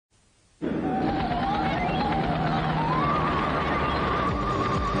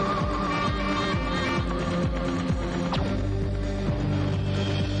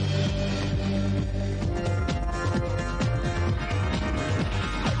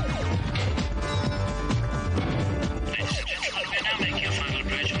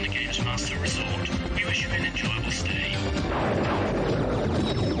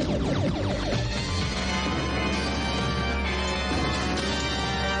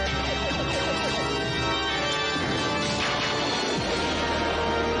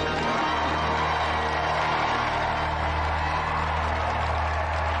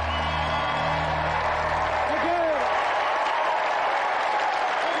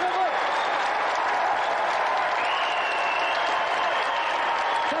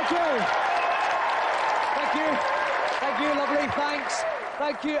you. Thank you. Thank you, lovely, thanks.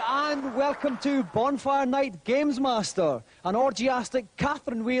 Thank you, and welcome to Bonfire Night GamesMaster, an orgiastic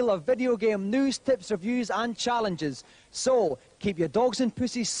Catherine wheel of video game news, tips, reviews, and challenges. So, keep your dogs and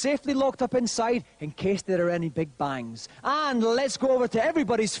pussies safely locked up inside in case there are any big bangs. And let's go over to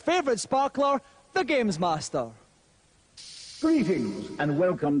everybody's favourite sparkler, the GamesMaster. Greetings, and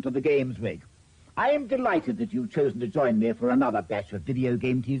welcome to the Games Rig. I am delighted that you've chosen to join me for another batch of video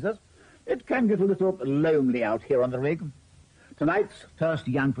game teasers. It can get a little lonely out here on the rig. Tonight's first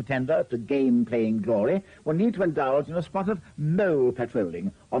young pretender to game-playing glory will need to indulge in a spot of mole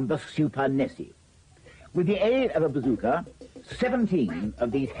patrolling on the Super Nessie. With the aid of a bazooka, 17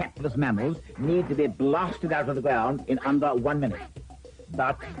 of these hapless mammals need to be blasted out of the ground in under 1 minute.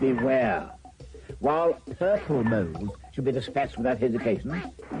 But beware. While purple moles should be dispatched without hesitation,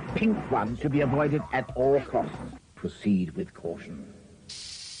 pink ones should be avoided at all costs. Proceed with caution.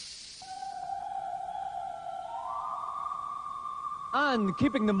 And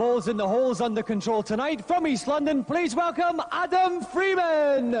keeping the moles in the holes under control tonight, from East London, please welcome Adam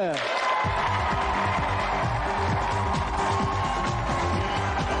Freeman. Welcome,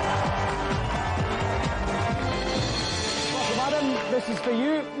 Adam. This is for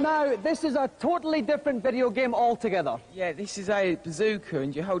you. Now, this is a totally different video game altogether. Yeah, this is a bazooka,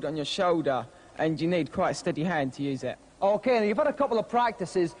 and you hold it on your shoulder, and you need quite a steady hand to use it. Okay, now you've had a couple of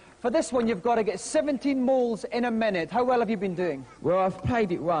practices. For this one, you've got to get 17 moles in a minute. How well have you been doing? Well, I've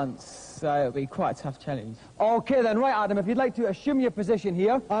played it once, so it'll be quite a tough challenge. Okay then, right, Adam, if you'd like to assume your position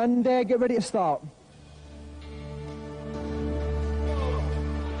here and get ready to start.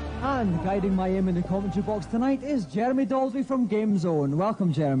 And guiding my aim in the commentary box tonight is Jeremy Dalsby from GameZone.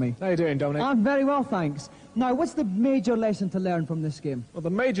 Welcome, Jeremy. How you doing, Dominic? I'm very well, thanks. Now, what's the major lesson to learn from this game? Well,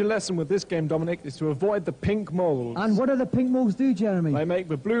 the major lesson with this game, Dominic, is to avoid the pink moles. And what do the pink moles do, Jeremy? They make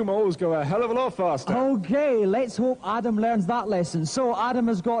the blue moles go a hell of a lot faster. Okay, let's hope Adam learns that lesson. So, Adam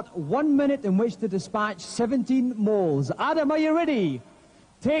has got 1 minute in which to dispatch 17 moles. Adam, are you ready?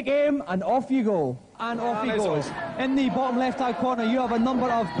 Take aim and off you go. And off he goes. In the bottom left-hand corner, you have a number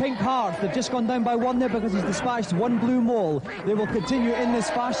of pink hearts. They've just gone down by 1 there because he's dispatched 1 blue mole. They will continue in this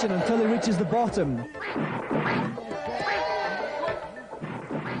fashion until he reaches the bottom.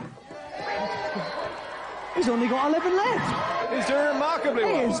 He's only got 11 left. He's doing remarkably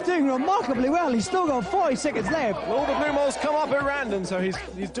well. He's doing remarkably well. He's still got 40 seconds left. All the blue moles come up at random, so he's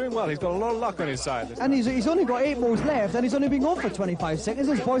doing well. He's got a lot of luck on his side. And he's only got 8 moles left, and he's only been on for 25 seconds.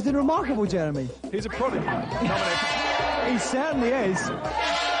 This boy's doing remarkable, Jeremy. He's a prodigy. Dominic. He certainly is.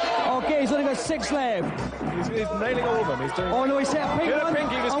 Okay, he's only got 6 left. He's nailing all of them. He's doing... Oh no, he's hit a pink one.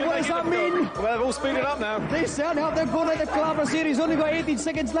 Pinky, And what does that mean? Well, they've all speeded up now. They certainly have. They're going at the clavers here. He's only got 18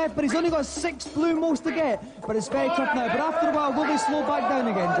 seconds left, but he's only got 6 blue moles to get. But it's very tough now. But after a while, will they slow back down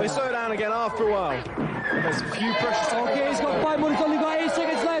again? They slow down again after a while. There's a few precious seconds. Okay, he's got 5 more. He's only got 8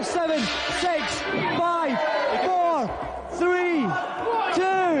 seconds left. 7, 6, 5, 4, 3,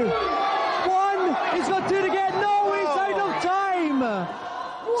 2, 1. He's got 2 to get. No, he's out of time.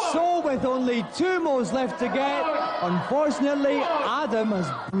 So, with only 2 moles left to get, unfortunately, Adam has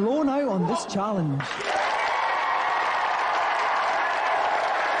blown out on this challenge.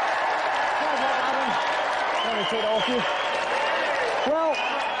 Well,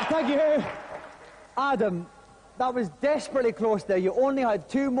 thank you. Adam, that was desperately close there. You only had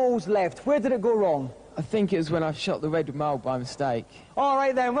 2 moles left. Where did it go wrong? I think it was when I shot the red mole by mistake. All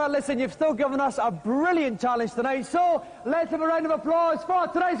right then, well listen, you've still given us a brilliant challenge tonight, so let's have a round of applause for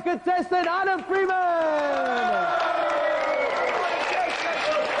tonight's contestant, Adam Freeman!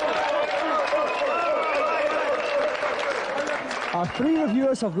 Our 3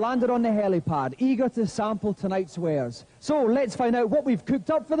 reviewers have landed on the helipad, eager to sample tonight's wares. So let's find out what we've cooked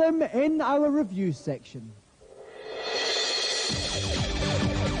up for them in our review section.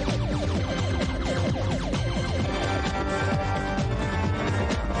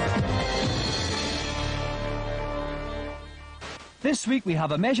 This week we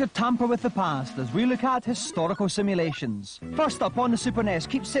have a measured tamper with the past as we look at historical simulations. First up on the Super NES,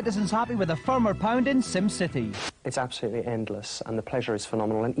 keep citizens happy with a firmer pound in SimCity. It's absolutely endless and the pleasure is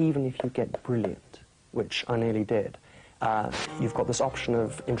phenomenal, and even if you get brilliant, which I nearly did, you've got this option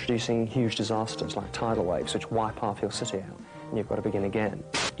of introducing huge disasters like tidal waves which wipe half your city out, and you've got to begin again.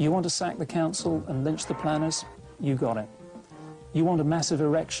 You want to sack the council and lynch the planners? You got it. You want a massive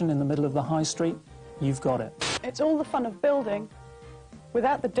erection in the middle of the high street? You've got it. It's all the fun of building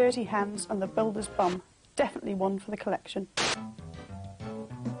without the dirty hands and the builder's bum. Definitely one for the collection.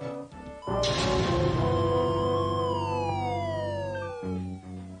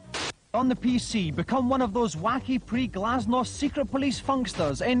 On the PC, become one of those wacky pre-Glasnost secret police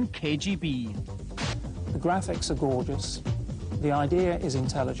funksters in KGB. The graphics are gorgeous, the idea is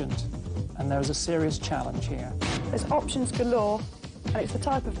intelligent, and there is a serious challenge here. There's options galore, and it's the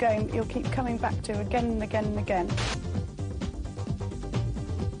type of game that you'll keep coming back to again and again and again.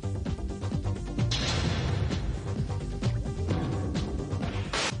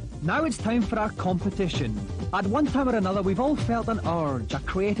 Now it's time for our competition. At one time or another, we've all felt an urge, a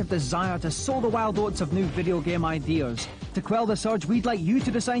creative desire to sow the wild oats of new video game ideas. To quell this urge, we'd like you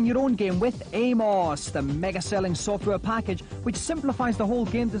to design your own game with Amos, the mega-selling software package which simplifies the whole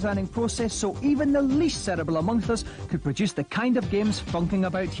game designing process so even the least cerebral amongst us could produce the kind of games funking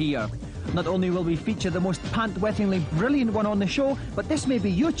about here. Not only will we feature the most pant-wettingly brilliant one on the show, but this may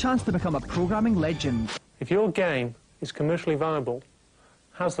be your chance to become a programming legend. If your game is commercially viable,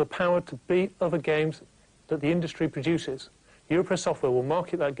 has the power to beat other games that the industry produces, Europress Software will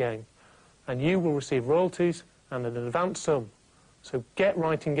market that game and you will receive royalties and an advance sum. So get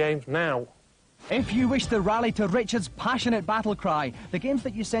writing games now. If you wish to rally to Richard's passionate battle cry, the games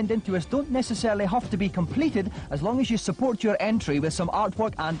that you send in to us don't necessarily have to be completed as long as you support your entry with some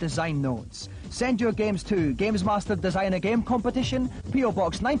artwork and design notes. Send your games to GamesMaster Design a Game Competition, PO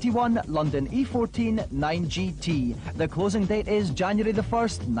Box 91, London E14 9GT. The closing date is January the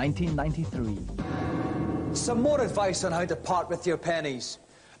 1st, 1993. Some more advice on how to part with your pennies.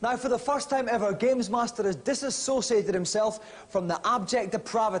 Now, for the first time ever, GamesMaster has disassociated himself from the abject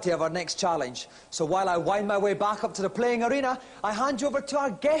depravity of our next challenge. So while I wind my way back up to the playing arena, I hand you over to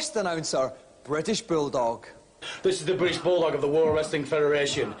our guest announcer, British Bulldog. This is the British Bulldog of the World Wrestling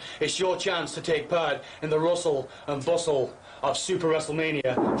Federation. It's your chance to take part in the rustle and bustle of Super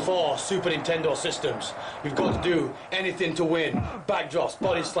WrestleMania for Super Nintendo systems. You've got to do anything to win. Backdrops,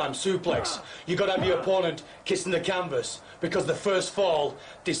 body slam, suplex. You've got to have your opponent kissing the canvas because the first fall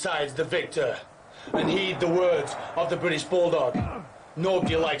decides the victor. And heed the words of the British Bulldog.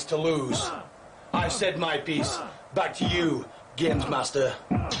 Nobody likes to lose. I've said my piece. Back to you, GamesMaster.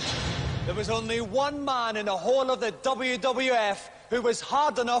 There was only one man in the whole of the WWF who was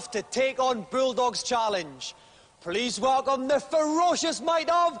hard enough to take on Bulldog's challenge. Please welcome the ferocious might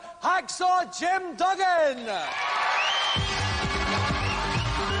of Hacksaw Jim Duggan.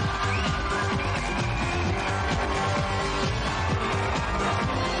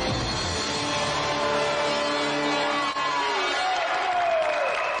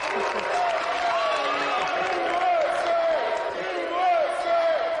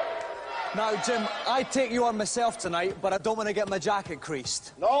 Now, Jim, I take you on myself tonight, but I don't want to get my jacket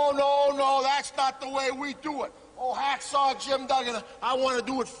creased. No, no, no, that's not the way we do it. Oh, Hacksaw Jim Duggan, I want to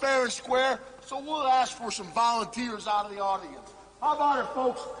do it fair and square, so we'll ask for some volunteers out of the audience. How about it,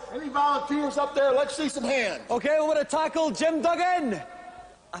 folks? Any volunteers up there? Let's see some hands. Okay, we're going to tackle Jim Duggan.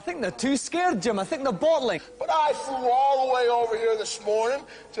 I think they're too scared, Jim. I think they're bottling. But I flew all the way over here this morning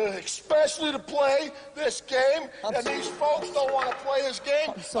especially to play this game, and these folks don't want to play this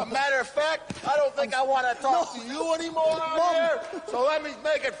game. As a matter of fact, I don't think I want to talk to you anymore out here, so let me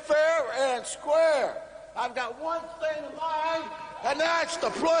make it fair and square. I've got one thing in mind, and that's to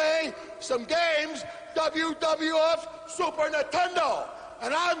play some games, WWF Super Nintendo,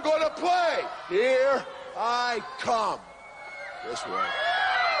 and I'm going to play. Here I come. This way.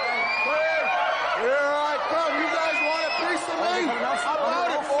 Here I come. You guys want a piece of me? How about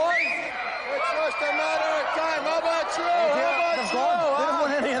it, boys? It's just a matter of time. How about you? How about you? They don't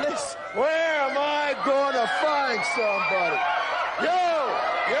want any of this. Where am I going to find somebody? You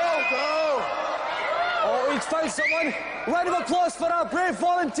go. Oh, he's found someone. Round of applause for our brave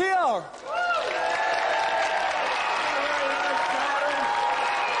volunteer.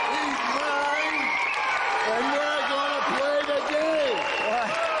 He's mine, and we're going to play the game.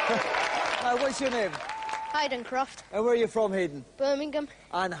 What's your name? Hayden Croft. And where are you from, Hayden? Birmingham.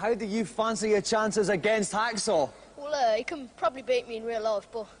 And how do you fancy your chances against Hacksaw? Well, he can probably beat me in real life,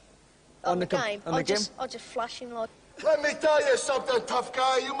 but on the game, I'll just flash him like. Let me tell you something, tough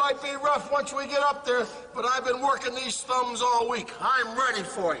guy. You might be rough once we get up there, but I've been working these thumbs all week. I'm ready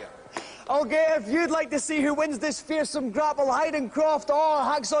for you. Okay, if you'd like to see who wins this fearsome grapple, Hayden Croft or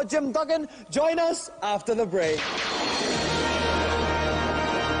Hacksaw Jim Duggan, join us after the break.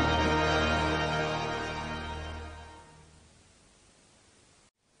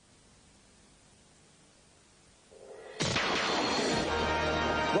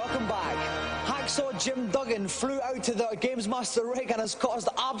 Hacksaw Jim Duggan flew out to the GamesMaster rig and has caused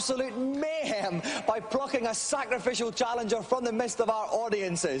absolute mayhem by plucking a sacrificial challenger from the midst of our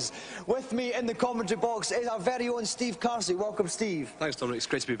audiences. With me in the commentary box is our very own Steve Carsey. Welcome, Steve. Thanks, Dominic. It's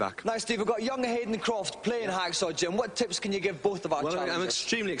great to be back. Now, Steve, we've got young Hayden Croft playing Hacksaw Jim. What tips can you give both of our challengers? I'm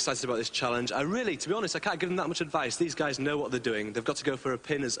extremely excited about this challenge. To be honest, I can't give them that much advice. These guys know what they're doing. They've got to go for a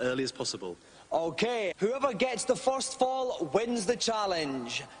pin as early as possible. OK, whoever gets the first fall wins the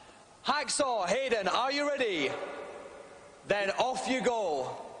challenge. Hacksaw, Hayden, are you ready? Then off you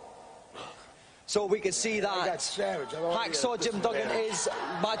go. So we can see that Hacksaw Jim Duggan is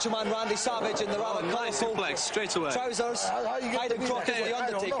Macho Man Randy Savage in the rather nice suplex straight away. Trousers. Hayden Croft is the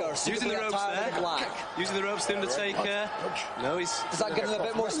Undertaker. Using the ropes there. Black. Using the ropes, the Undertaker. No, he's... Does that give him a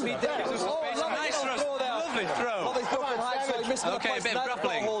bit more speed there? Nice throw there. Lovely throw. Lovely throw from Hacksaw. He missed the OK, a bit of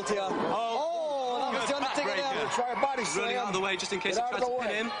grappling. That was the Undertaker there. Try a body slam. Running out of the way just in case he tries to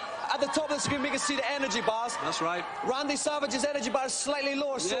pin him. At the top of the screen, we can see the energy bars. That's right. Randy Savage's energy bar is slightly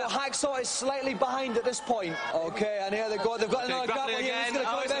lower, so Hacksaw is slightly behind at this point. OK, and here they go. They've got another grapple here. Again.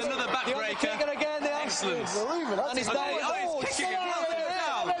 It's another backbreaker. The again there. Excellent. And he's down. He's kicking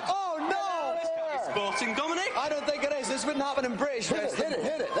down. Oh, no. It's sporting, Dominic. I don't think it is. This wouldn't happen in British wrestling.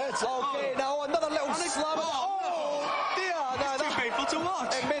 Hit it. That's it. OK, now another little slam. Oh, dear. No, that's too painful to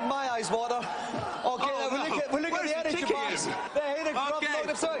watch. It made my eyes water. OK, now we look at the energy bars. They're hitting from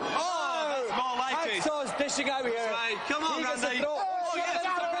the side. Oh, that's more like it. Hacksaw's dishing out here. Right, come on, Randy.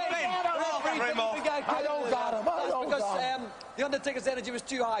 I don't got him. Because the Undertaker's energy was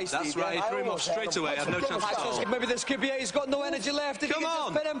too high, Steve. That's right, threw him off straight away. I had no chance at all. Maybe this could be it. He's got no energy left. Come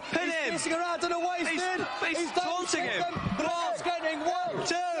on, pin him. He's pacing around. I don't know what he's doing. He's taunting him. Croft's getting 1, 2,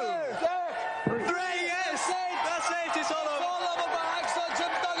 3. Yes, that's it. It's all over. It's all over for Hacksaw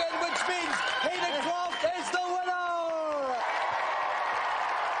Jim Duggan, which means Hayden Croft is the winner.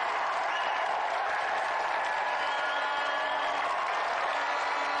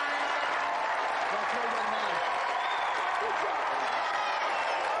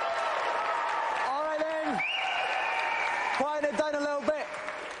 Quiet it down a little bit.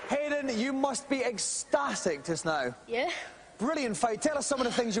 Hayden, you must be ecstatic just now. Yeah. Brilliant fight. Tell us some of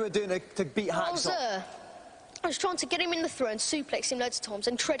the things you were doing to beat Hacksaw. I was trying to get him in the throw and suplex him loads of times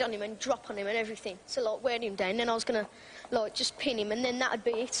and tread on him and drop on him and everything. So, like, wearing him down. Then I was going to, like, just pin him and then that'd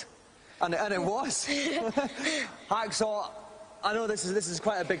be it. And it was. Hacksaw, I know this is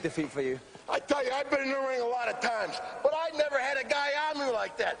quite a big defeat for you. I tell you, I've been in the ring a lot of times, but I never had a guy on me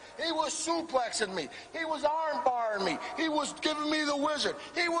like that. He was suplexing me. He was arm barring me. He was giving me the wizard.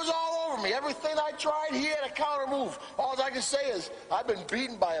 He was all over me. Everything I tried, he had a counter move. All I can say is, I've been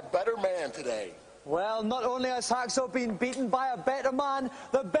beaten by a better man today. Well, not only has Hacksaw been beaten by a better man,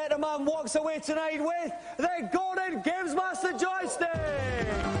 the better man walks away tonight with the Golden GamesMaster joystick!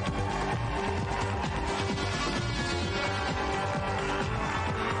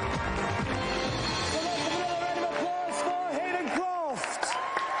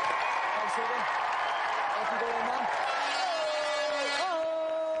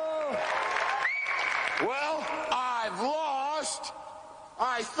 Well, I've lost.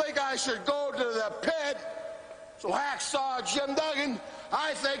 I think I should go to the pit. So Hacksaw Jim Duggan,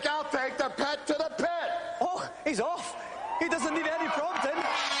 I think I'll take the pet to the pit. Oh, he's off. He doesn't need any prompting. Round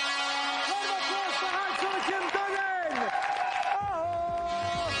of applause for Hacksaw Jim Duggan.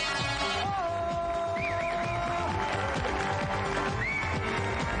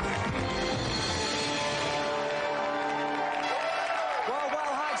 Well,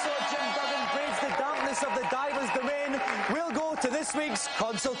 Hacksaw Jim Duggan braids the dampness of the diver's domain. We'll go to this week's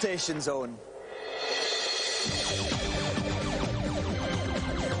consultation zone.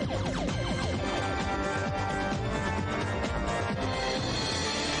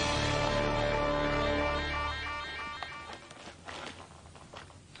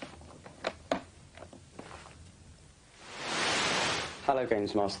 Hello,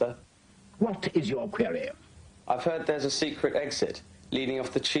 GamesMaster. What is your query? I've heard there's a secret exit leading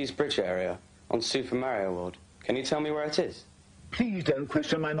off the Cheese Bridge area on Super Mario World. Can you tell me where it is? Please don't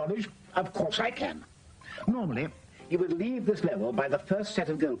question my knowledge. Of course I can. Normally, you would leave this level by the first set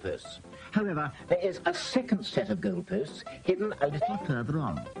of goalposts. However, there is a second set of goalposts hidden a little further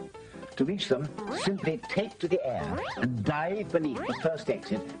on. To reach them, simply take to the air and dive beneath the first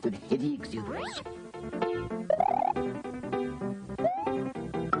exit with heady exuberance.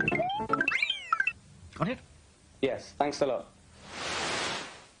 Got it? Yes, thanks a lot.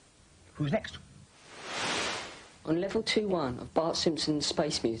 Who's next? On level 2-1 of Bart Simpson's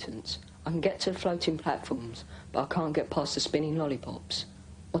Space Mutants, I can get to the floating platforms, but I can't get past the spinning lollipops.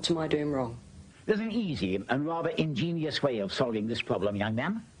 What am I doing wrong? There's an easy and rather ingenious way of solving this problem, young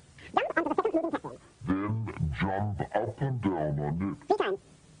man. jump up and down on it.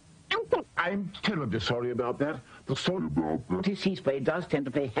 I'm terribly sorry about that. The sea spray does tend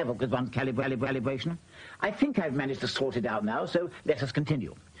to play havoc with one's calibration. I think I've managed to sort it out now, so let us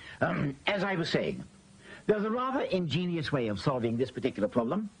continue. As I was saying, there's a rather ingenious way of solving this particular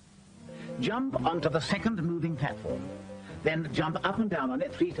problem. Jump onto the second moving platform, then jump up and down on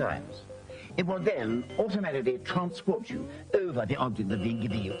it 3 times. It will then automatically transport you over the object that's been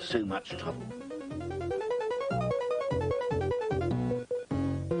giving you so much trouble.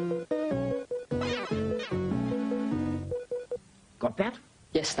 Got that?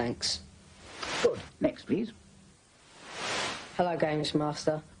 Yes, thanks. Good. Next, please. Hello,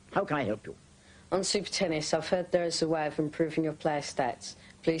 GamesMaster. How can I help you? On Super Tennis, I've heard there is a way of improving your player stats.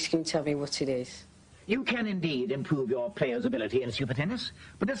 Please, can you tell me what it is? You can indeed improve your player's ability in Super Tennis,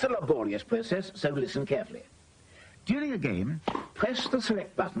 but it's a laborious process, so listen carefully. During a game, press the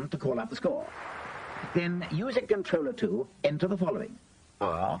select button to call up the score. Then use a controller to enter the following: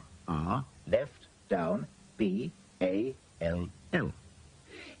 R, left, down, B, A, L, L.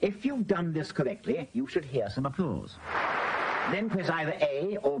 If you've done this correctly, you should hear some applause. Then press either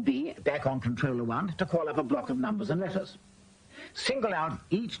A or B back on controller 1 to call up a block of numbers and letters. Single out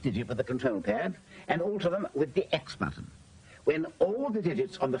each digit with the control pad and alter them with the X button. When all the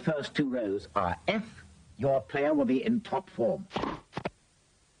digits on the first 2 rows are F, your player will be in top form.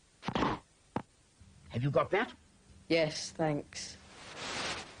 Have you got that? Yes, thanks.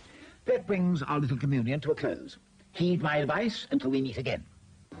 That brings our little communion to a close. Heed my advice until we meet again.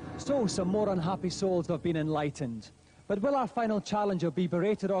 So, some more unhappy souls have been enlightened. But will our final challenger be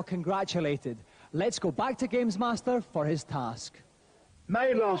berated or congratulated? Let's go back to GamesMaster for his task.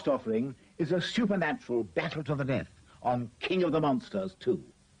 My last offering is a supernatural battle to the death on King of the Monsters 2.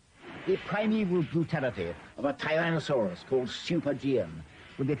 The primeval brutality of a Tyrannosaurus called Super Gian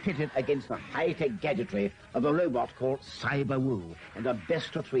will be pitted against the high-tech gadgetry of a robot called Cyber Woo in a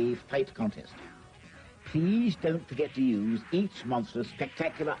best-of-3 fight contest. Please don't forget to use each monster's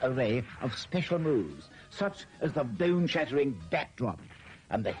spectacular array of special moves, such as the bone-shattering backdrop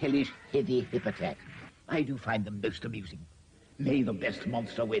and the hellish heavy hip attack. I do find them most amusing. May the best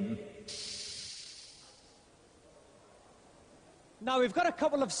monster win. Now, we've got a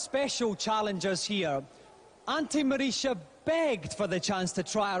couple of special challengers here. Auntie Marisha begged for the chance to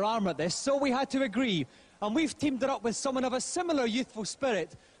try her arm at this, so we had to agree. And we've teamed her up with someone of a similar youthful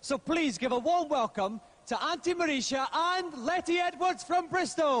spirit. So please give a warm welcome to Auntie Marisha and Letty Edwards from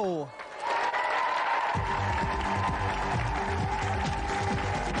Bristol.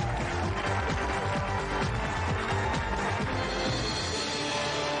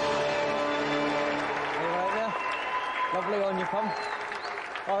 Lovely on you, Pum.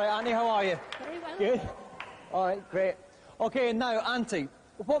 All right, Auntie, how are you? Very well. Good? All right, great. Okay, now, Auntie,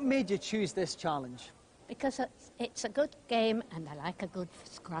 what made you choose this challenge? Because it's a good game and I like a good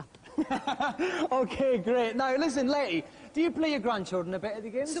scrap. Okay, great. Now, listen, Letty, do you play your grandchildren a bit at the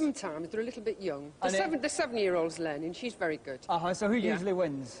games? Sometimes. They're a little bit young. The 7-year-old's learning. She's very good. So who usually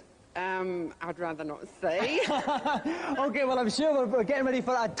wins? I'd rather not say. Okay, well, I'm sure we're getting ready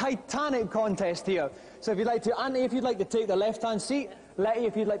for a titanic contest here. So if you'd like to, Auntie, if you'd like to take the left-hand seat, Letty,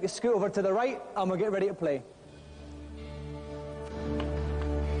 if you'd like to scoot over to the right, and we'll get ready to play.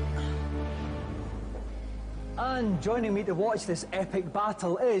 And joining me to watch this epic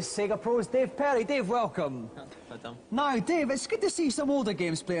battle is Sega Pro's Dave Perry. Dave, welcome. Well done. Now, Dave, it's good to see some older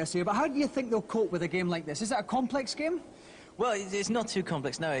games players here, but how do you think they'll cope with a game like this? Is it a complex game? Well, it's not too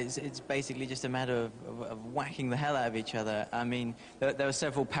complex, no. It's basically just a matter of whacking the hell out of each other. I mean, there are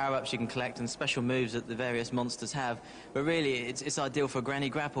several power-ups you can collect and special moves that the various monsters have, but really, it's ideal for Granny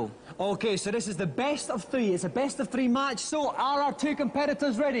Grapple. Okay, so this is the best of 3. It's a best-of-3 match, so are our 2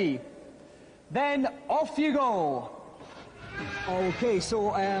 competitors ready? Then, off you go. Okay,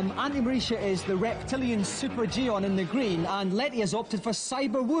 so Auntie Marisha is the reptilian Super Geon in the green, and Letty has opted for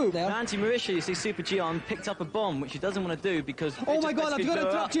Cyber Woo there. Now, Auntie Marisha, you see, Super Geon picked up a bomb, which she doesn't want to do because... Oh my God, I've got to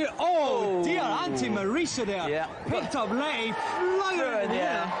interrupt you. Oh, dear, Auntie Marisha there. Yeah. Picked up Letty, flung her in the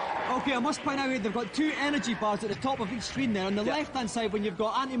air. Okay, I must point out here, they've got 2 energy bars at the top of each screen there. On the left-hand side, when you've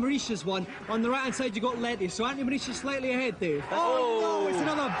got Auntie Marisha's one, on the right-hand side, you've got Letty. So Auntie Marisha's slightly ahead, Dave. Oh, no, it's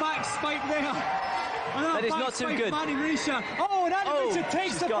another back spike there. That is not too good. Auntie Marisha. Oh, and Auntie Marisha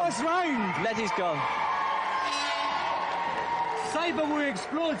takes the first round. Letty's gone. Cyber Woo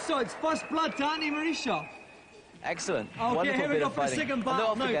explodes, so it's first blood to Auntie Marisha. Excellent. Okay, Wonderful here we bit go of for the fighting. second And they're battle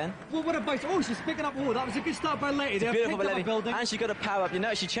off now. again. Well, what about... Oh, she's picking up... Oh, that was a good start by Letty. It's They've beautiful picked by up a Letty. building. And she's got a power up. You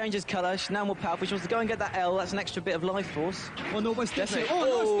notice she changes colour. She's now more powerful. She wants to go and get that L. That's an extra bit of life force. Oh, no, what's this? Definitely. Oh,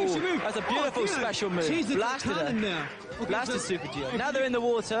 no, special move. That's a beautiful special move. She's Blasted her. there. Okay, Blasted Super Geo. Now they're in the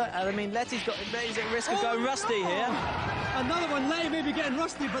water, and I mean, Letty's at risk of going rusty here. Another one, Letty may be getting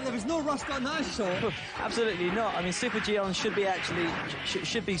rusty, but there was no rust on that shot. Absolutely not. I mean, Super Geon should be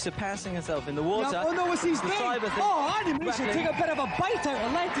should be surpassing herself in the water. Yeah, oh no, what's he doing? Oh, Andy should take a bit of a bite out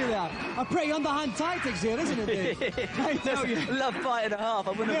of Letty there. A pretty underhand tactics here, isn't it, Dave? I tell you. Love fight and a half.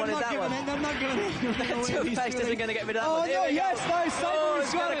 I wouldn't have wanted that one. They're not giving it. Two-Faced isn't going to get rid of that one. Oh no, yes, no, Simon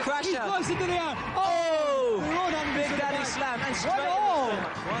he's got a crasher. He's close into the air. Big Daddy Slam and straight.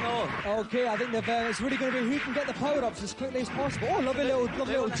 1-all. Okay, I think it's really going to be who can get the power-ups as quickly as possible. Oh, lovely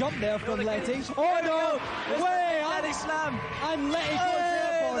little jump there from Letty. Oh no, way, Daddy Slam. And Letty goes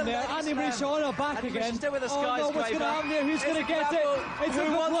airborne there. Andy Mauricio on her back again. Still with a Oh no, what's going to happen here? Who's going to get it? It's a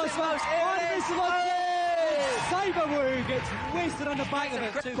plus match. Cyberwoo gets wasted on the back of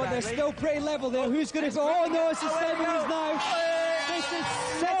it, but they're still pretty level there. Who's going to go? Oh no, it's the Cyberwoos now. This is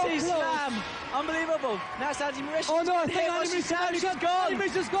so close. Unbelievable. Now it's Andy Mauricio. Oh no, I think Andy Mauricio's gone. Andy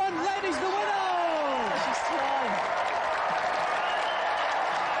Mauricio's gone. Letty's the winner. She's flying.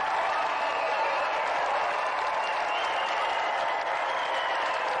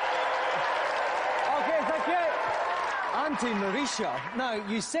 Auntie Mauricio, now,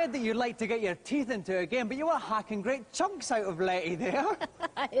 you said that you'd like to get your teeth into a game, but you were hacking great chunks out of Letty there.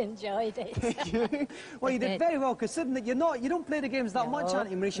 I enjoyed it. Well, you did very well, considering that you don't play the games that much,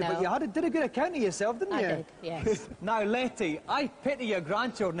 Auntie Mauricio, but you did a good account of yourself, didn't you? I did, yes. Now, Letty, I pity your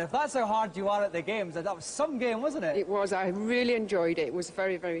grandchildren. If that's how hard you are at the games, that was some game, wasn't it? It was. I really enjoyed it. It was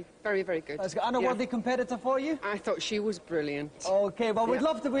very, very, very, very good. That's good. And a worthy competitor for you? I thought she was brilliant. Okay, well, we'd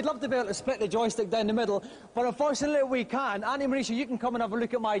love to be able to split the joystick down the middle, but unfortunately we can't. Annie Mauricio, you can come and have a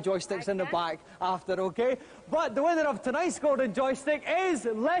look at my joysticks in the back after, okay? But the winner of tonight's golden joystick is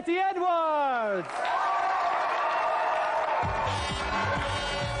Letty Edwards!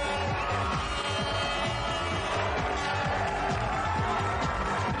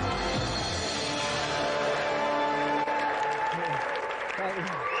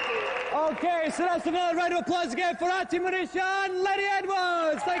 Okay, so that's another round of applause again for Auntie Mauricio and Letty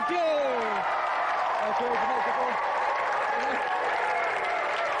Edwards. Thank you. Okay, would you like to go?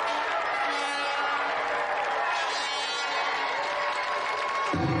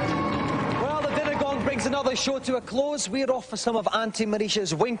 Well, the dinner gong brings another show to a close. We're off for some of Auntie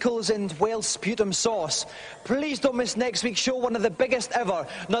Mauricio's Winkles and Wales sputum sauce. Please don't miss next week's show, one of the biggest ever.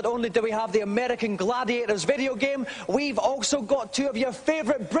 Not only do we have the American Gladiators video game, we've also got two of your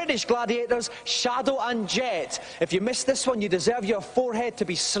favourite British gladiators, Shadow and Jet. If you missed this one, you deserve your forehead to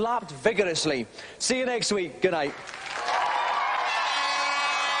be slapped vigorously. See you next week. Good night.